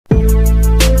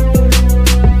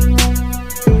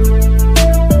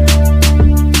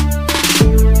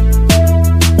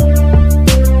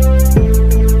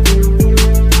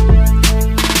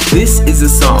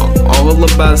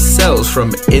all about cells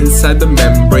from inside the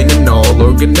membrane and all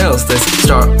organelles. Let's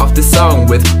start off the song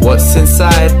with what's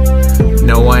inside.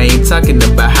 No, I ain't talking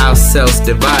about how cells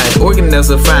divide. Organelles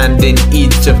are found in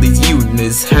each of these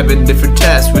units, having different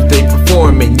tasks which they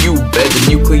perform, and you bet the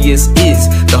nucleus is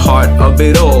the heart of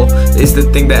it all. It's the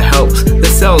thing that helps the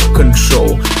cell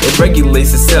control. It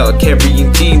regulates the cell,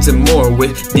 carrying genes and more,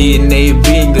 with DNA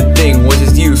being the thing which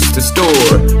is used to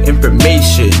store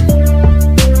information.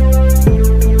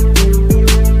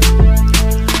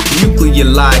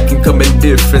 Nuclei can come in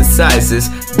different sizes.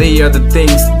 They are the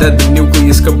things that the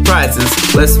nucleus comprises.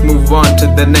 Let's move on to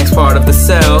the next part of the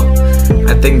cell.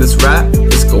 I think this rap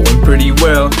is going pretty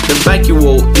well. The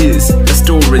vacuole is a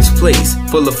storage place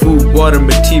full of food, water,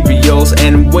 materials,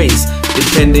 and waste.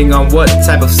 Depending on what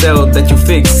type of cell that you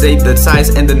fixate, the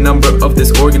size and the number of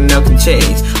this organelle can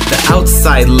change. The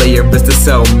outside layer is the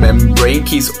cell membrane,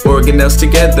 keeps organelles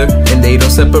together, and they don't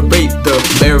separate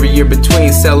the barrier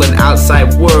between cell and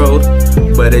outside world.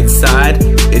 But inside,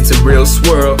 it's a real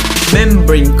swirl.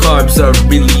 Membrane carbs are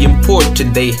really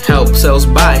important. They help cells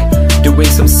by doing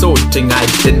some sorting,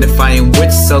 identifying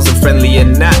which cells are friendly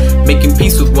and not, making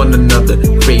peace with one another,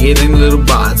 creating little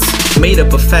bonds. Made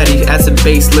up of fatty acid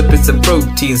base, lipids, and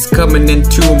proteins, coming in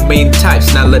two main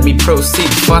types. Now let me proceed.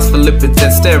 Phospholipids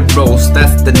and sterols,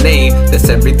 that's the name. That's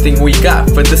everything we got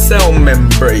for the cell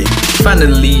membrane.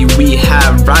 Finally, we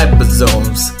have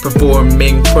ribosomes,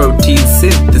 performing protein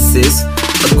synthesis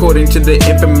according to the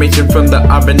information from the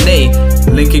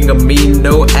RNA, linking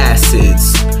amino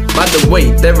acids. By the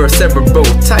way, there are several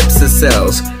types of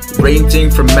cells, ranging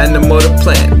from animal to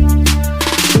plant.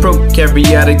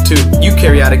 Prokaryotic to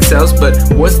eukaryotic cells, but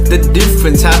what's the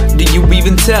difference? How do you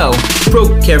even tell?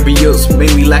 Prokaryotes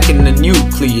mainly lacking the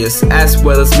nucleus, as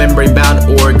well as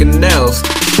membrane-bound organelles.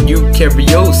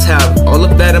 Eukaryotes have all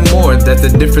of that and more. That's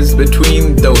the difference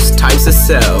between those types of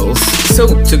cells.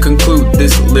 So to conclude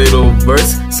this little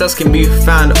verse, cells can be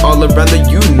found all around the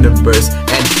universe,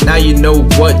 and now you know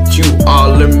what you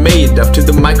all are made of to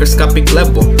the microscopic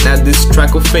level. Now this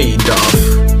track will fade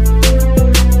off.